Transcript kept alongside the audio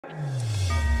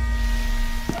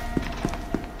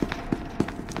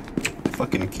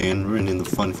Fucking Ken ruining the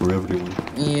fun for everyone.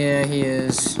 Yeah, he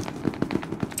is.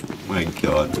 My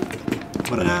god.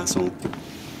 What an asshole.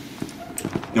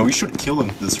 No, we should kill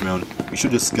him this round. We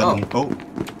should just gun him. Oh.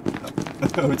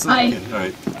 Oh, it's not Ken.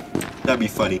 Alright. That'd be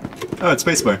funny. Oh, it's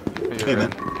Spacebar. Hey,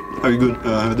 man. How you good?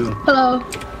 How you doing? Hello.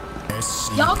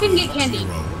 Y'all can get candy.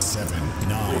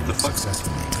 What the fuck?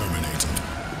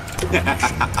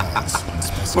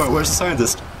 Where's the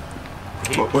scientist?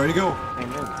 Where'd he go?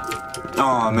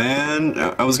 Aw, oh, man.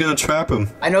 I was gonna trap him.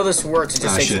 I know this works, it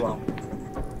just takes a while.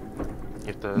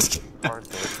 You have to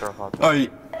throw hot. Oh,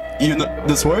 you know,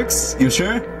 this works? You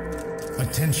sure?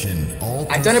 Attention, all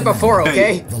I've done it before,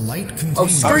 okay? The light Oh,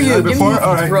 screw you! Give me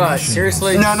alright. bruh,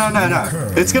 seriously? No.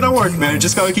 It's gonna work, man.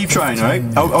 Just gotta keep trying, alright?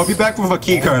 I'll be back with a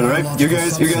key card, alright? You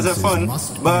guys have fun.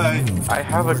 Bye. I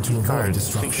have a key card.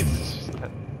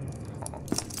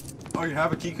 Oh, you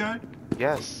have a key card?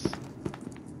 Yes.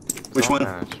 Which Zone one?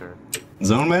 Manager.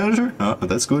 Zone manager? Oh,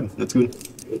 that's good. That's good.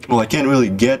 Well, I can't really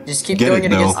get Just keep get doing it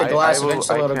it though. against the glass,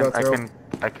 eventually it'll go through.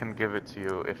 I can give it to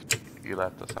you if you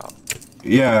let us out.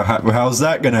 Yeah, how's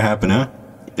that gonna happen, huh?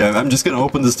 Yeah, I'm just gonna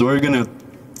open this door, you're gonna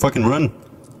fucking run.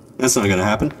 That's not gonna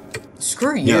happen.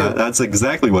 Screw you. Yeah, that's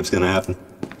exactly what's gonna happen.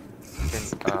 Can,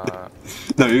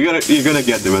 No, you're gonna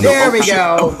get there. There we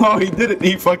go. Oh, he did it.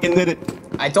 He fucking did it.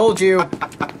 I told you.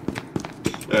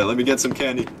 Alright, let me get some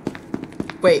candy.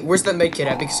 Wait, where's the medkit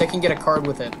at? Because I can get a card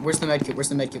with it. Where's the medkit? Where's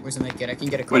the medkit? Where's the medkit? I can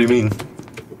get a card. What do you mean?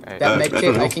 That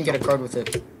medkit, I can get a card with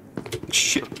it.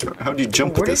 Shit, how do you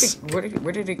jump with this? Where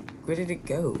did it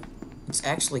go? It's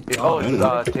actually gone.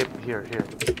 oh, it's tape here.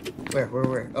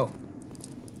 Where? Oh.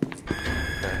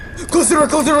 Close the door,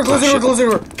 close the door, close the door, close the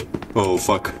door! Oh,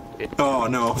 fuck. Oh,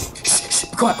 no.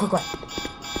 Quiet.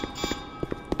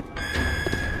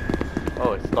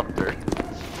 Oh, it's Doctor.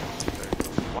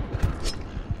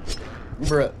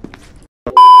 Bruh.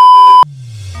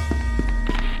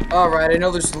 Alright, I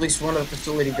know there's at least one other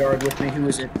facility guard with me. Who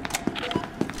is it?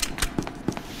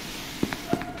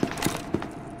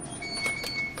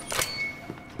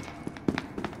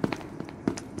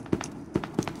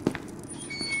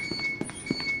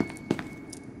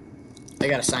 I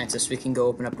got a scientist. We can go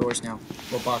open up doors now.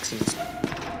 What boxes?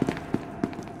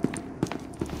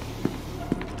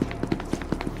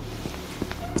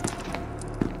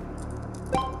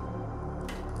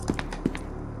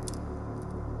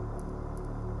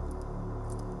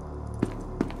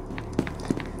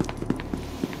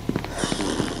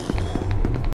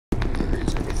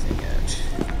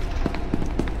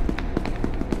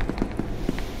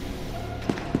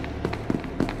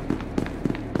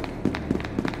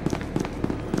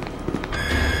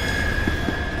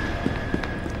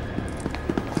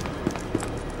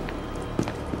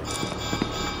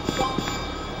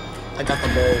 I got the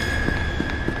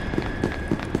bowl.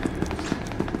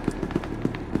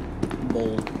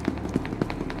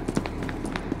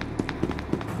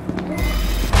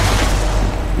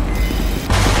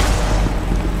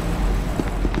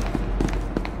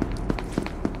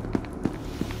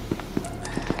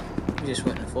 We just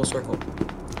went in a full circle.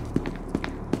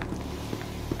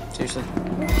 Seriously.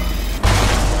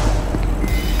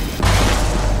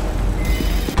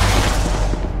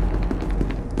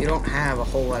 We don't have a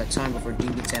whole lot of time before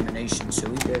decontamination, so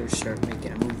we better start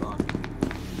making a move on.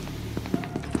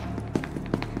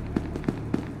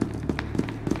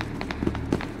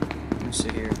 Let's see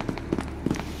here.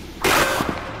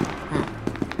 Huh.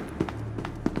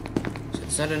 So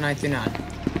it's not a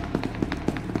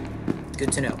 939.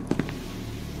 Good to know.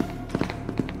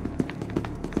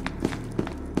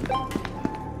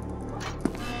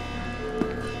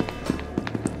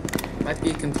 Might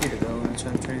be a computer though, that's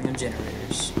why I'm turning on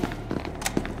generators.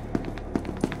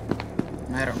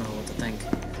 I don't know what to think.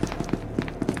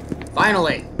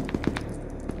 Finally!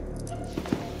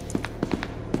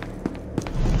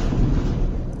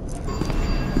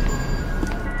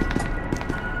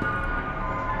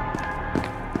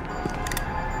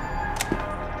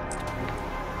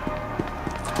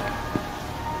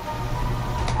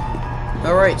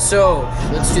 Alright, so,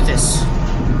 let's do this.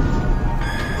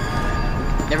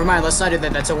 Never mind, let's not do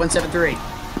that. That's a 173.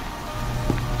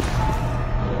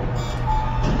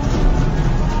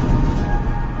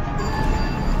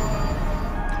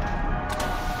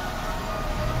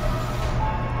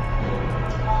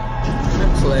 I'm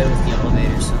gonna play with the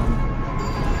elevator some.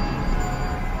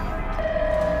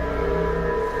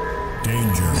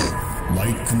 Danger.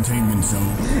 Light containment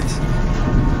zone.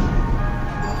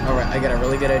 Alright, I got a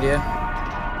really good idea.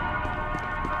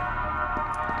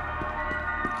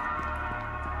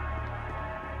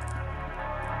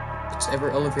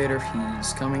 Whichever elevator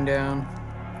he's coming down,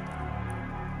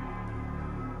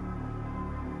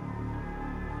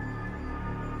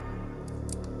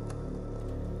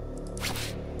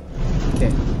 Okay,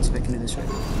 let's see if I can do this right.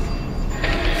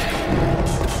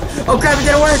 Oh crap, it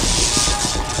didn't work!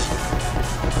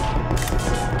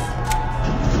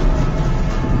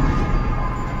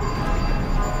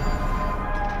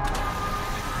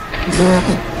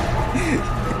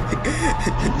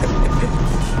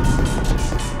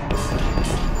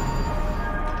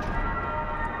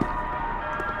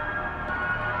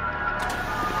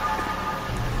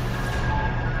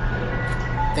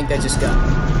 I think that just got me.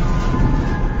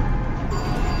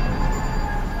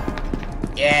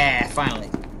 Yeah, finally.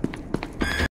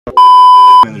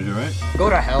 Manager, right? Go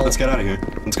to hell. Let's get out of here.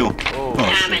 Let's go. Oh,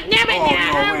 shit.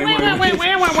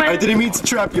 I didn't mean to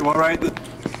trap you, alright?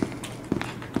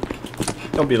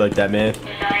 Don't be like that, man.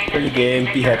 Play the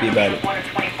game, be happy about it. well,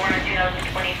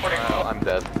 I'm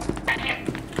dead.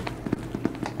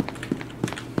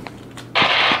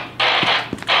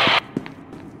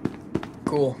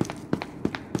 Cool.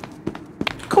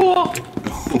 Cool.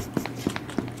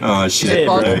 Oh Is shit. it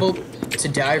bro. possible to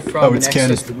die from Oh, an it's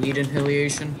excess weed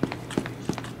inhalation?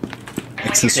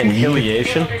 Excess weed.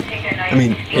 Inhalation. I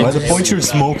mean, by the point you're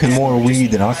smoking more weed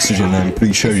than oxygen, I'm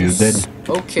pretty sure you're dead.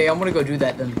 Okay, I'm gonna go do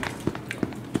that then.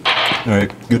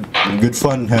 Alright, good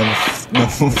fun,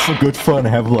 good fun,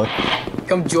 have luck.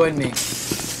 Come join me.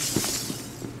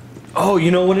 Oh, you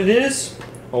know what it is?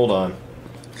 Hold on.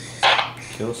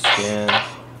 Kill scan.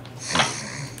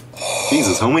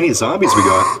 Jesus, how many zombies we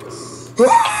got?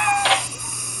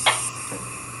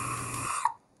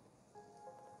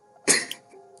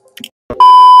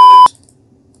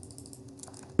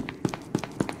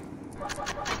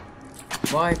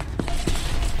 Why?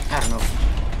 I don't know.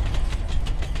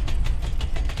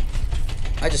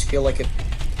 I just feel like it.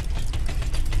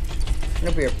 I'm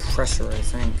gonna be a oppressor, I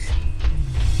think.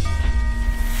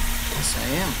 Yes, I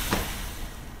am.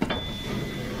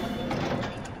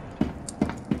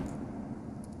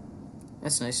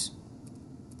 That's nice.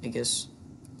 I guess.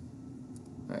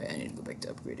 Alright, I need to go back to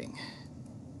upgrading.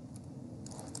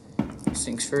 First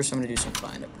things first, I'm gonna do some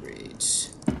fine upgrades.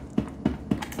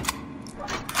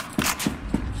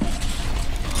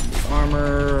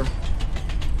 Armor,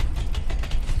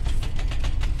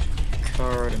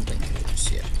 card, and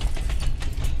blinkers, yeah.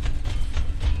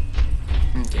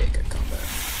 Okay, good combat.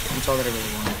 That's all that I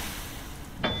really want.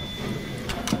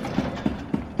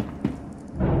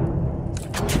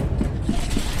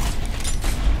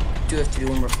 Do have to do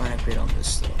one more fine upgrade on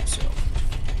this though, so.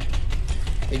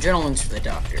 The adrenaline's for the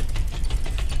doctor.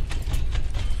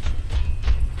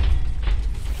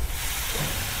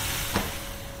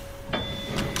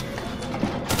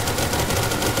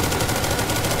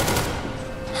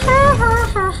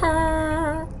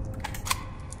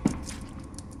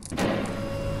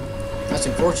 That's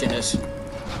unfortunate.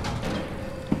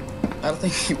 I don't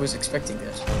think he was expecting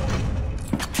this.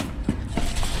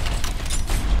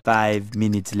 5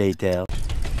 minutes later.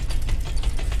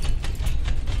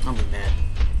 I'll be mad.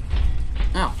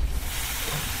 Oh.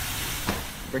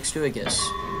 Bricks too, I guess.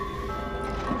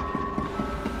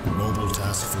 Mobile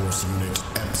Task Force Unit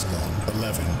Epsilon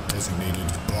 11, designated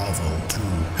Bravo 2,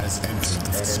 has entered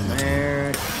the facility.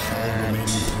 There. All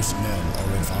remaining personnel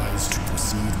are advised to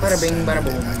proceed with Bada bing, bada standard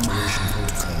boom. evacuation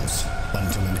protocols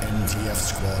until an NTF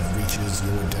squad reaches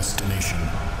your destination,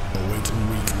 awaiting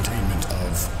recontainment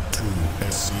of 2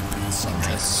 SCP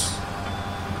subjects.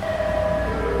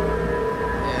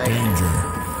 Yeah, Danger.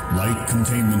 Light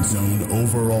containment zone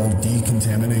overall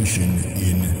decontamination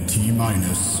in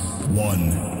T-minus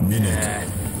 1 minute.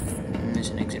 there's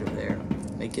an exit over there.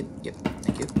 Make it. Yep.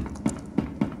 Thank you.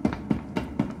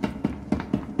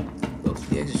 Both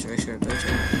the exits are extra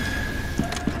adventure.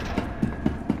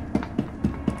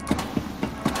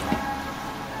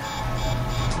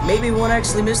 Maybe one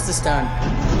actually missed this time.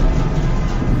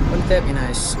 Wouldn't that be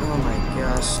nice? Oh my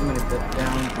gosh, I'm gonna put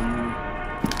down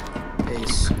the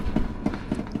base.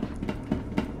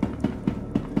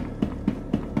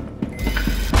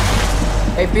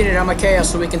 Hey Peanut, I'm a chaos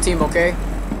so we can team, okay?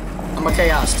 I'm a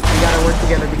chaos. We gotta work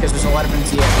together because there's a lot of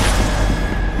MTF.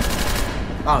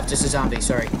 Oh, just a zombie,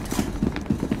 sorry.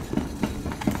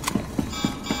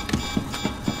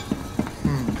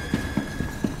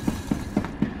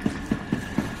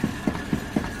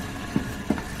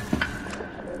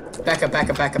 Back up, back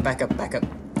up, back up, back up, back up.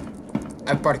 I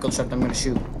have particle shoved, I'm gonna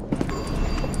shoot.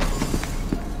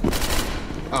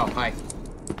 Oh, hi.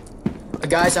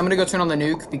 Guys, I'm gonna go turn on the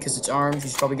nuke because it's armed. You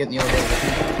should probably get in the elevator with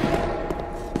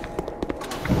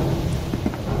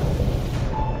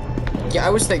me. Yeah, I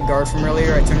was that guard from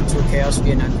earlier. I turned into a chaos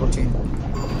via 914.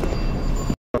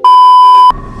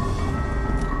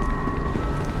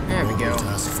 There we go.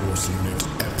 Task Force Unit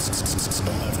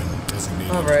Epsilon 11,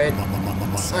 designated. Alright.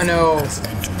 I know. Has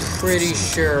entered the Pretty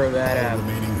facility. sure that All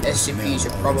remaining SCPs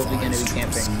are probably going to be advised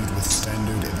camping. proceed with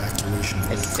standard evacuation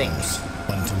I think. protocols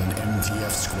until an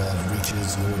MTF squad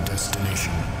reaches your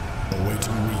destination.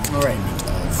 Awaiting Alright.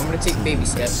 recontainment of I'm going to take baby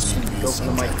steps and SCP go for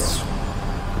the micro. subjects.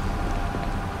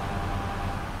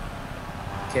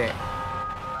 Okay.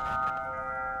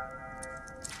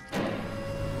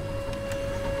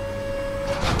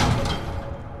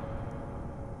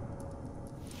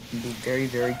 Be very,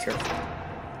 very careful.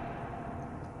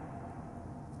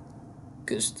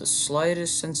 Because the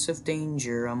slightest sense of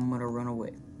danger, I'm gonna run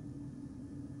away.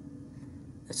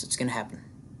 That's what's gonna happen.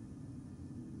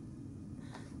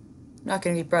 Not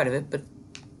gonna be proud of it, but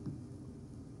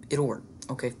it'll work.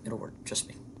 Okay, it'll work. Trust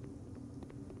me.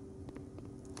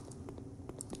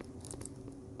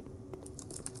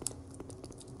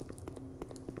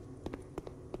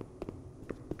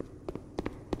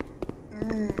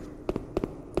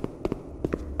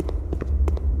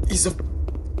 He's a...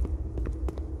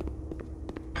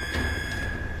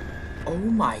 Oh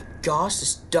my gosh,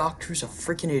 this doctor's a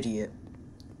freaking idiot.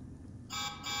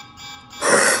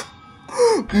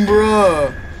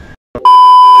 Bruh.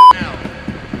 No.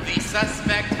 The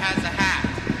suspect has a hat.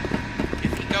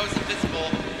 If he goes invisible,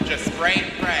 just spray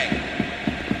and pray.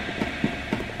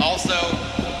 Also,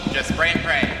 just spray and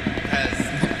pray, because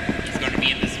he's going to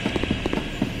be invisible.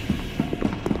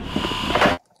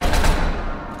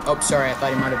 Oh, sorry, I thought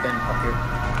he might have been up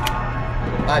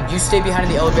here. You stay behind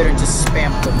in the elevator and just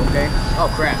spam clip, okay?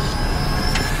 Oh, crap.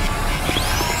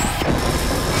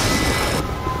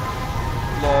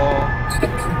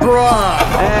 Bruh!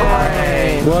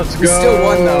 Hey, let's go. We still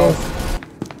won, though.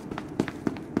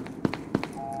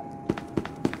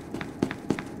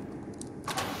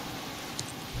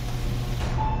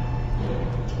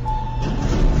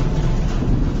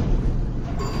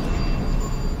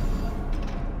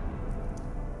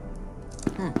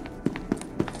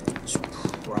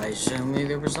 Surprisingly,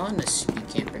 there was on this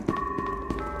SCP camping.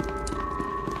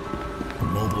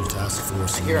 Mobile Task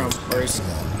Force I hear him. Unit Where is he?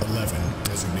 Epsilon 11,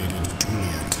 designated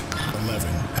Juliet. 11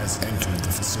 has entered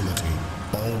the facility.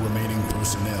 All remaining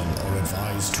personnel are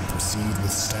advised to proceed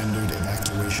with standard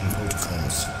evacuation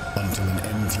protocols until an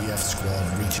MTF squad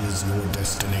reaches your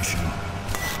destination.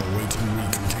 Awaiting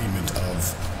recontainment of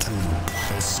 2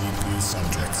 SCP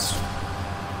subjects.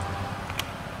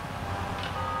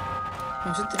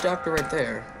 Oh, is it the doctor right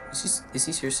there? Is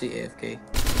he seriously AFK?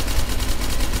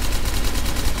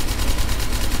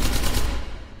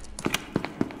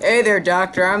 Hey there,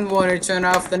 doctor. I'm the one who turned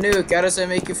off the nuke. How does that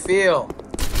make you feel?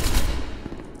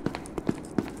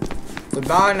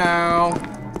 Goodbye now.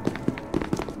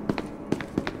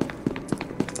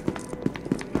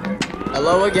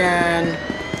 Hello again.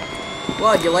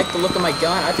 Well, you like the look of my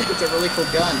gun? I think it's a really cool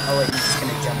gun. Oh wait, I'm just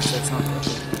gonna jump, so it's not really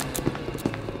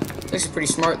cool. This is pretty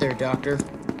smart there, doctor.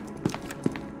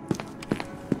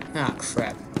 Ah,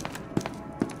 crap.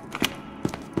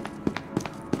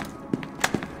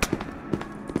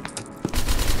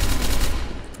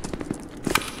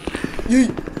 Yeet.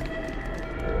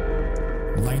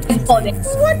 Light containment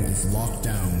zone is locked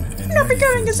down and You're not ready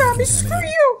becoming for a zombie. Screw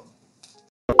decontamination.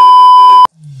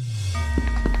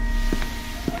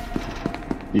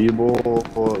 you!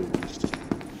 D-boys.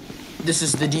 This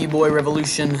is the D-boy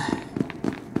revolution.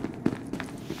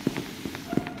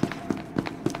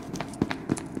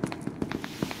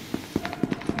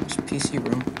 There's a PC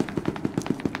room.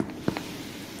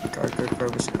 Card,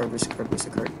 where's the card?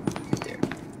 Right there.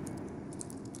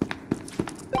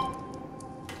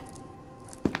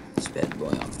 This bad boy,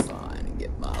 I'm fine. And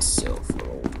get myself a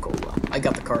old cola. I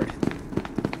got the card.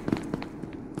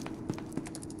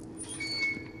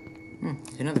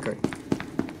 Another card.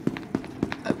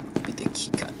 I would be the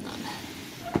keycard none.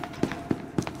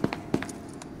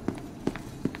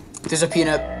 There's a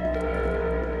peanut.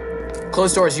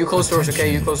 Close doors. You close doors,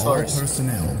 okay? You close All doors.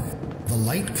 personnel. The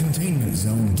light containment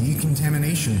zone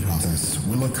decontamination process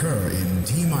will occur in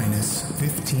T-minus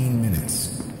 15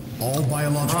 minutes. All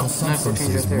biological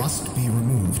substances must be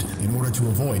removed in order to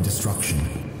avoid destruction.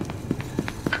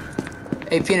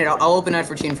 Hey, Peanut, I'll open that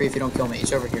 14 for you if you don't kill me.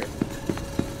 It's over here.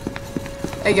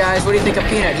 Hey, guys, what do you think of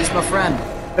Peanut? He's my friend.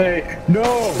 Hey,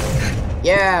 no!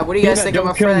 Yeah, what do you guys think of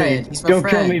my Peanut, don't kill friend? me. He's my Don't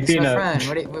friend. kill me, He's Peanut. my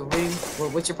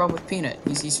friend. What's your problem with Peanut?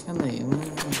 He's friendly.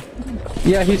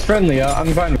 Yeah, he's friendly.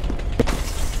 I'm fine.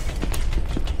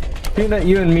 Peanut,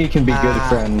 you and me can be good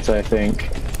friends, I think.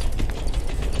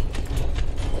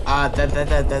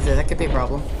 That could be a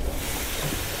problem.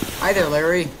 Hi there,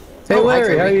 Larry. Hey, Oh, hi,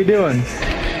 Larry, how Kirby. you doing?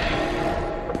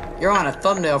 You're on a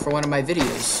thumbnail for one of my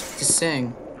videos. Just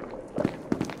saying.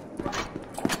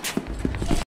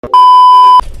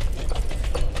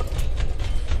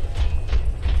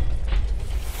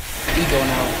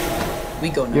 We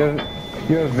go now.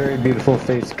 You have a very beautiful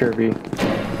face, Kirby.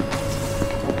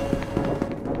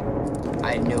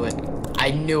 I knew it.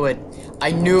 I knew it.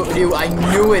 I knew it. I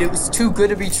knew it. It was too good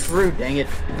to be true. Dang it.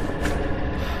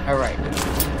 All right.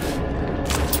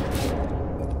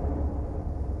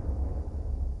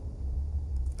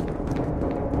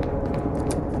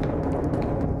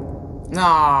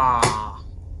 Nah.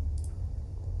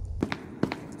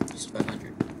 Just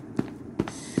 500.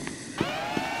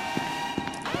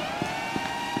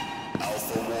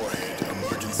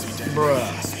 Bruh.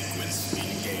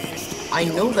 I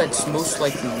know that's most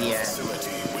likely the ad.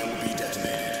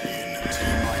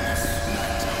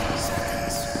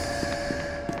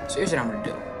 So here's what I'm gonna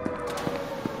do.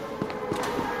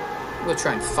 I'm gonna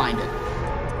try and find it.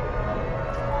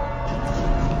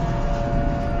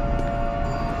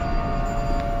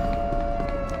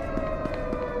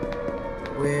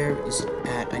 Where is it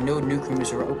at? I know nuke room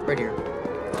is right here.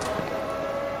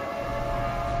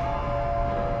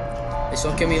 This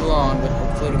won't give me long, but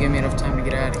hopefully it'll give me enough time to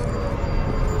get out of here.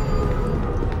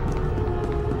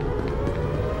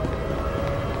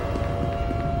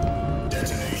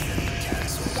 Detonation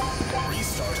cancelled.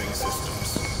 Restarting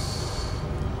systems.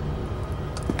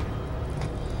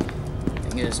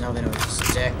 Thing is, now they know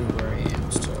exactly where I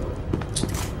am, so...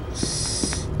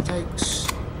 Yikes.